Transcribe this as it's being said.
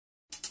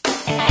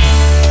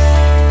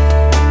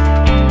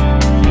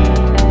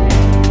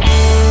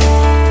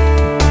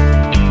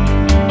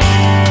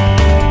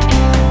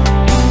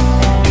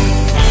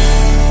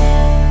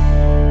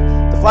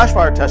flash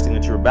fire testing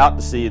that you're about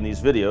to see in these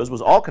videos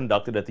was all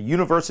conducted at the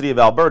University of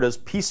Alberta's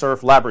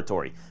PSURF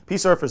laboratory.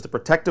 PSURF is the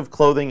Protective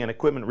Clothing and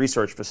Equipment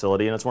Research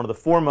Facility, and it's one of the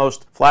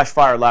foremost flash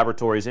fire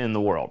laboratories in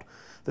the world.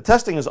 The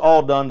testing is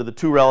all done to the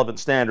two relevant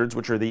standards,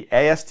 which are the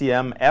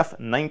ASTM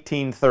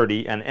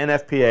F1930 and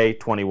NFPA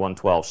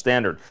 2112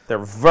 standard. They're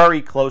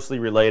very closely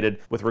related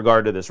with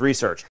regard to this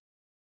research.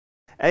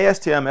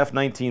 ASTM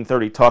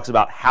F1930 talks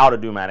about how to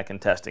do mannequin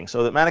testing,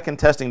 so that mannequin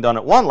testing done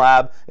at one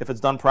lab, if it's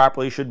done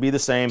properly, should be the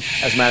same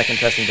as mannequin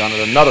testing done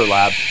at another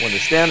lab when the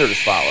standard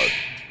is followed.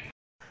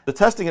 The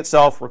testing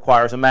itself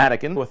requires a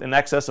mannequin with in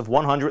excess of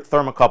 100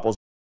 thermocouples.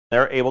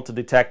 They're able to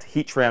detect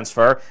heat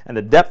transfer and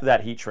the depth of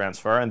that heat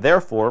transfer, and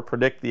therefore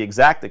predict the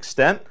exact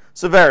extent,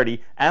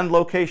 severity, and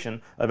location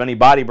of any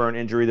body burn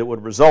injury that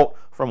would result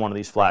from one of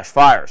these flash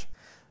fires.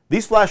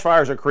 These flash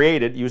fires are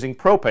created using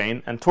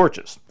propane and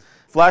torches.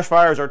 Flash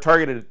fires are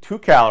targeted at 2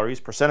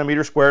 calories per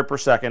centimeter squared per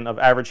second of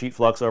average heat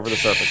flux over the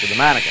surface of the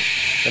mannequin.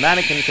 The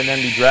mannequin can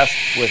then be dressed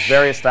with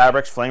various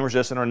fabrics, flame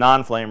resistant or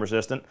non-flame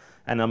resistant,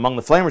 and among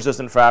the flame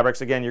resistant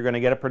fabrics, again, you're going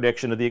to get a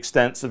prediction of the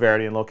extent,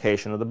 severity, and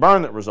location of the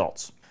burn that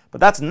results. But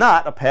that's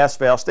not a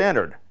pass-fail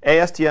standard.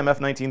 ASTM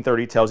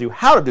F1930 tells you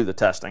how to do the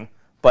testing,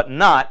 but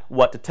not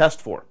what to test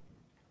for.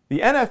 The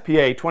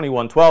NFPA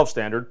 2112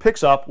 standard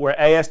picks up where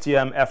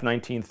ASTM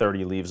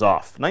F1930 leaves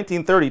off.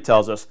 1930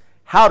 tells us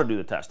how to do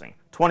the testing.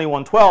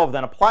 2112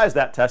 then applies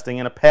that testing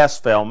in a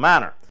pass-fail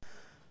manner.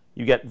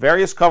 You get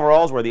various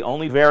coveralls where the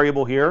only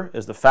variable here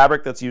is the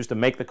fabric that's used to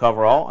make the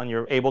coverall, and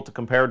you're able to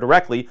compare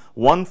directly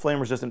one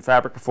flame-resistant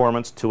fabric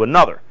performance to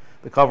another.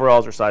 The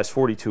coveralls are size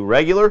 42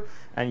 regular,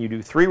 and you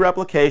do 3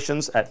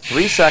 replications at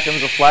 3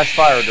 seconds of flash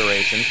fire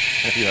duration,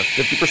 and if you have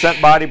 50%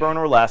 body burn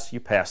or less, you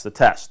pass the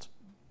test.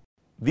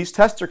 These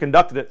tests are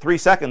conducted at 3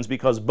 seconds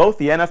because both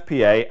the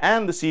NFPA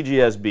and the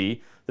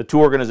CGSB, the two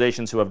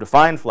organizations who have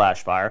defined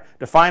flash fire,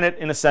 define it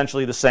in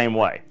essentially the same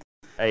way.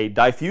 A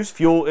diffuse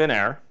fuel in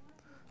air,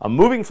 a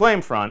moving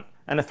flame front,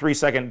 and a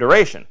 3-second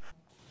duration.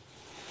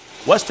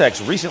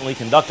 Westex recently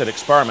conducted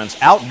experiments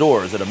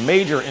outdoors at a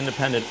major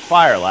independent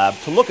fire lab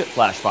to look at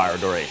flash fire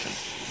duration.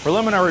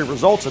 Preliminary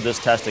results of this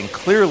testing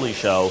clearly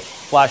show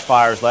flash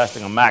fires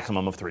lasting a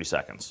maximum of 3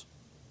 seconds.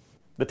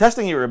 The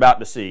testing you're about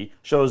to see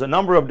shows a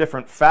number of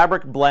different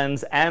fabric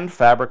blends and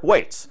fabric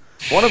weights.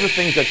 One of the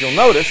things that you'll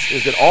notice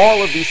is that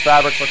all of these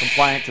fabrics are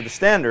compliant to the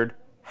standard.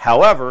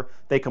 However,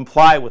 they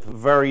comply with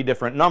very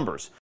different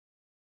numbers.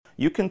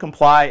 You can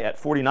comply at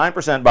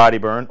 49% body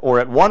burn or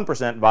at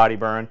 1% body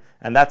burn,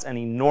 and that's an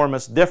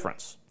enormous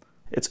difference.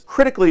 It's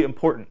critically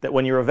important that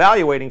when you're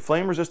evaluating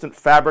flame-resistant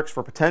fabrics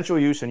for potential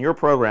use in your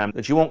program,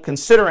 that you won't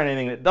consider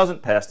anything that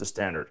doesn't pass the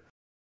standard.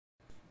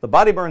 The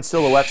body burn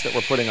silhouettes that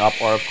we're putting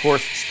up are, of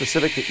course,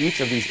 specific to each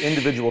of these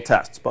individual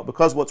tests, but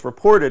because what's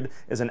reported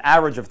is an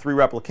average of 3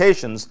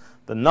 replications,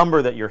 the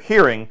number that you're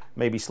hearing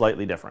may be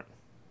slightly different.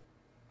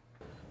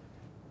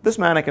 This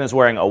mannequin is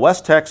wearing a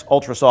Westex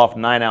Ultra Soft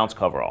 9-ounce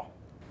coverall.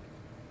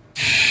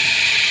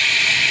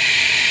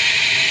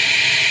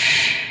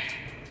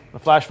 The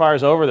flash fire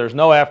is over. There's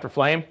no after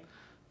flame.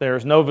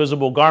 There's no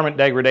visible garment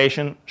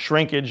degradation,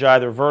 shrinkage,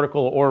 either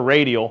vertical or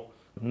radial.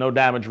 No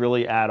damage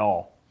really at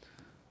all.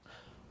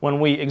 When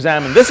we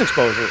examine this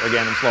exposure,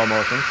 again in slow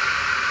motion,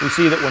 we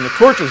see that when the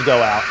torches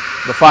go out,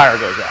 the fire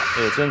goes out.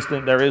 It's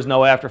instant. There is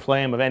no after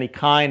flame of any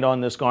kind on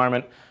this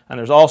garment, and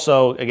there's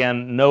also,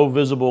 again, no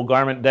visible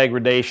garment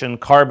degradation,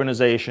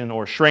 carbonization,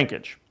 or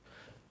shrinkage.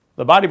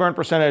 The body burn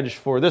percentage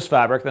for this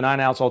fabric, the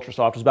 9-ounce Ultra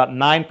Soft, is about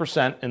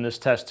 9% in this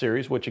test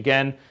series, which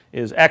again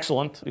is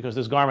excellent because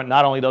this garment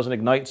not only doesn't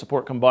ignite and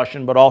support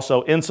combustion, but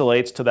also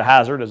insulates to the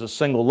hazard as a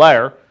single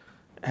layer,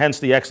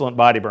 hence the excellent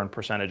body burn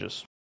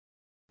percentages.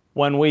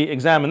 When we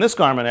examine this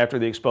garment after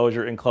the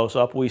exposure in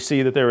close-up, we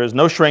see that there is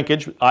no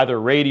shrinkage, either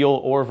radial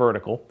or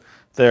vertical.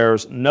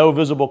 There's no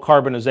visible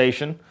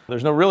carbonization.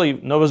 There's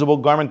no visible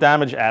garment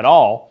damage at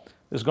all.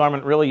 This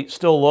garment really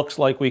still looks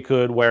like we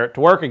could wear it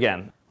to work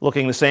again,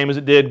 looking the same as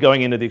it did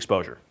going into the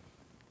exposure.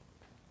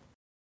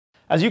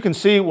 As you can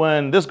see,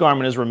 when this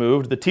garment is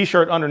removed, the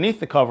t-shirt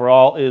underneath the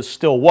coverall is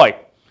still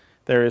white.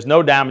 There is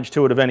no damage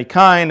to it of any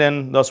kind,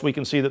 and thus we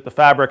can see that the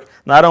fabric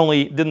not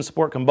only didn't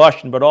support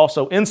combustion, but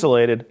also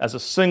insulated as a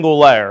single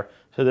layer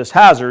to this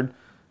hazard,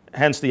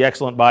 hence the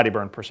excellent body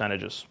burn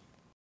percentages.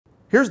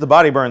 Here's the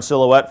body burn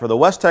silhouette for the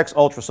Westex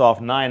Ultra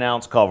Soft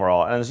 9-ounce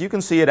coverall, and as you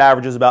can see, it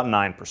averages about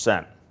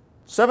 9%.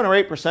 7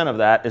 or 8% of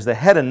that is the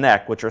head and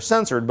neck, which are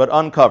censored but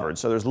uncovered,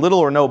 so there's little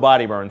or no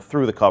body burn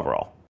through the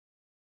coverall.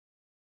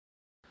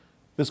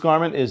 This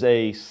garment is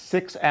a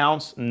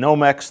 6-ounce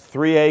Nomex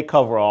 3A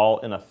coverall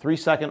in a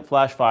 3-second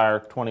flash fire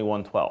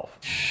 2112.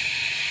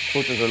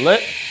 Torches are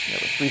lit, you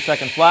have a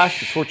 3-second flash,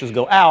 the torches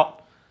go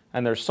out,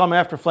 and there's some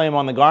after flame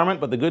on the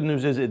garment, but the good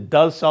news is it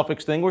does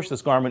self-extinguish.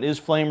 This garment is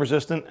flame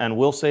resistant and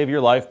will save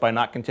your life by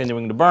not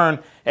continuing to burn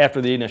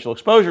after the initial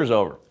exposure is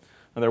over.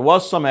 Now, there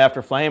was some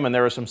after flame and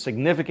there was some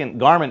significant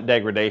garment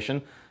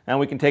degradation, and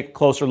we can take a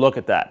closer look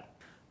at that.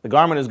 The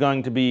garment is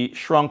going to be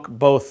shrunk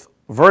both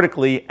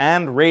vertically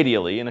and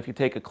radially, and if you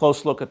take a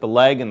close look at the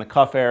leg and the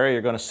cuff area,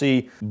 you're going to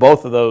see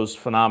both of those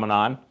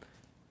phenomenon.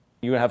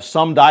 You have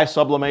some dye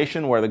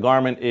sublimation where the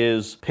garment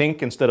is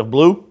pink instead of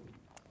blue,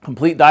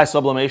 complete dye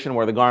sublimation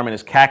where the garment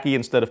is khaki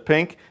instead of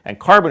pink, and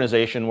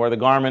carbonization where the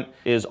garment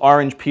is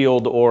orange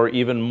peeled or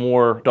even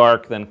more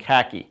dark than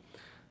khaki.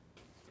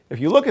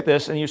 If you look at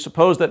this and you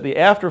suppose that the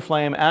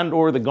afterflame and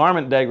or the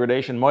garment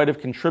degradation might have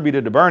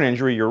contributed to burn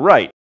injury, you're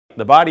right.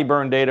 The body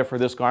burn data for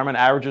this garment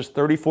averages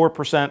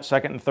 34%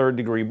 second and third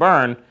degree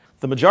burn.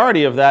 The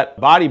majority of that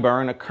body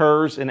burn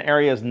occurs in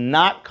areas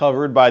not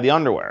covered by the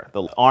underwear,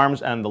 the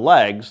arms and the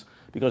legs,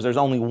 because there's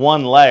only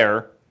one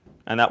layer,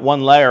 and that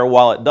one layer,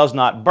 while it does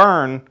not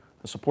burn,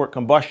 to support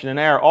combustion in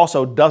air,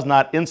 also does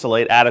not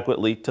insulate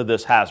adequately to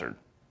this hazard.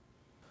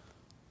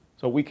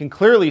 So we can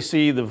clearly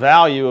see the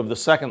value of the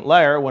second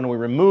layer when we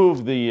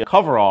remove the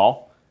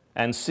coverall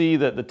and see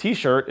that the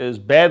t-shirt is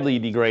badly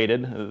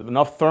degraded.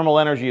 Enough thermal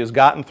energy has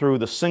gotten through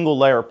the single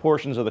layer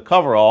portions of the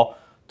coverall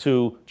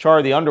to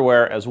char the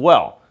underwear as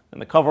well.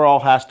 And the coverall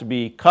has to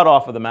be cut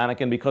off of the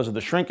mannequin because of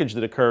the shrinkage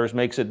that occurs,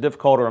 makes it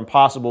difficult or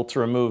impossible to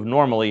remove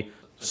normally.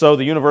 So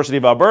the University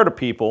of Alberta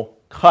people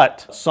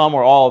cut some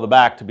or all of the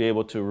back to be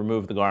able to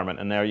remove the garment.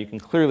 And there you can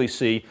clearly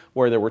see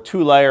where there were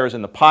 2 layers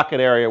in the pocket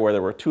area, where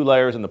there were 2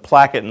 layers in the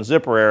placket and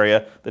zipper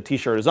area, the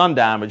t-shirt is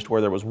undamaged.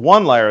 Where there was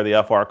 1 layer of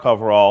the FR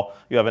coverall,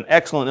 you have an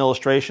excellent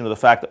illustration of the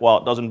fact that while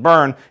it doesn't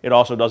burn, it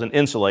also doesn't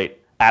insulate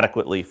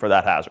adequately for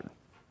that hazard.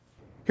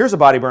 Here's a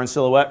body burn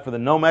silhouette for the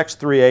Nomex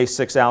 3A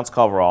 6-ounce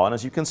coverall, and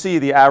as you can see,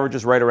 the average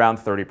is right around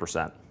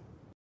 30%.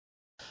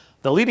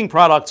 The leading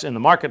products in the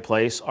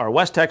marketplace are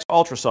Westex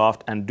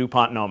Ultrasoft and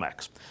DuPont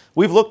Nomex.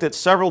 We've looked at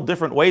several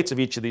different weights of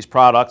each of these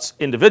products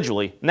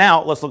individually.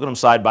 Now let's look at them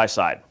side by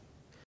side.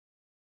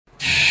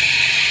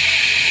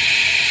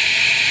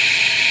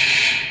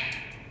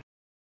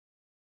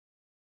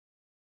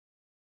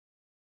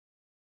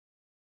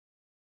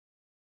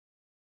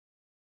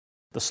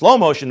 The slow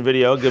motion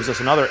video gives us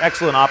another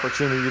excellent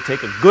opportunity to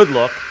take a good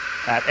look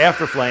at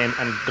afterflame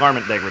and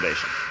garment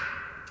degradation.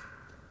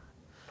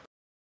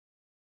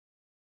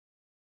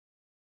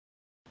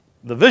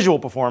 The visual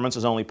performance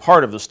is only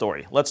part of the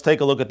story. Let's take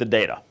a look at the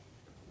data.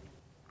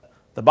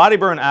 The body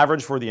burn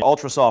average for the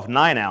Ultrasoft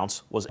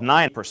 9-ounce was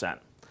 9%.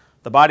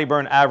 The body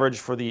burn average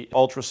for the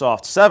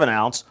Ultrasoft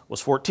 7-ounce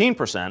was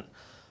 14%.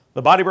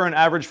 The body burn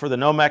average for the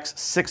Nomex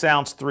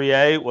 6-ounce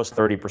 3A was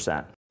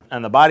 30%.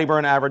 And the body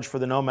burn average for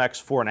the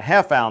Nomex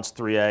 4.5-ounce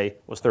 3A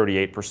was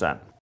 38%.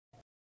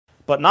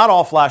 But not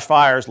all flash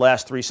fires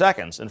last 3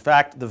 seconds. In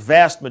fact, the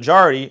vast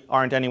majority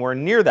aren't anywhere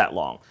near that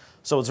long.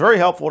 So it's very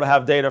helpful to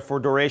have data for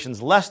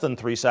durations less than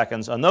 3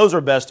 seconds, and those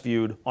are best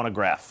viewed on a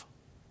graph.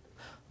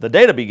 The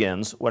data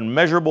begins when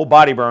measurable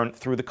body burn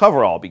through the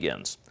coverall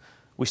begins.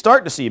 We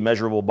start to see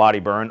measurable body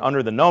burn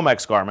under the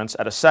Nomex garments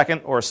at 1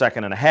 second or 1.5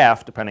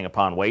 seconds, depending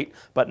upon weight,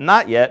 but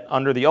not yet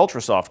under the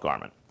Ultrasoft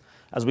garment.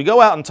 As we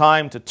go out in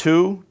time to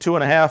 2,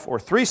 2.5, or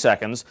 3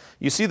 seconds,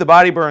 you see the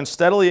body burn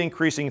steadily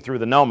increasing through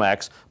the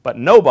Nomex, but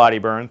no body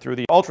burn through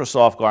the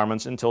Ultrasoft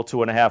garments until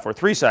 2.5 or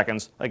 3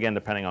 seconds, again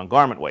depending on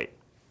garment weight.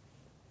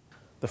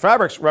 The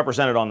fabrics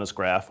represented on this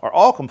graph are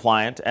all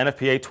compliant to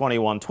NFPA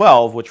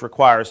 2112, which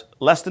requires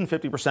less than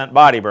 50%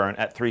 body burn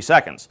at 3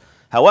 seconds.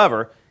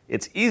 However,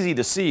 it's easy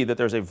to see that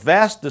there's a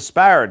vast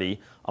disparity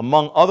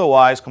among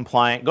otherwise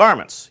compliant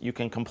garments. You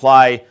can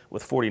comply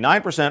with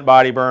 49%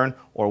 body burn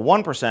or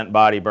 1%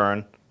 body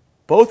burn.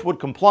 Both would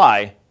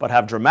comply, but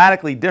have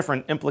dramatically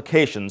different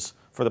implications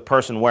for the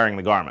person wearing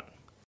the garment.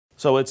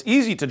 So it's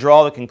easy to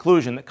draw the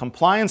conclusion that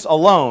compliance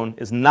alone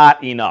is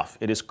not enough.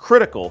 It is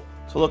critical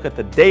to look at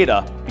the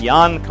data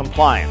beyond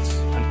compliance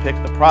and pick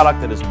the product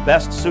that is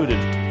best suited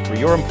for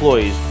your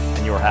employees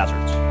and your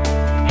hazards.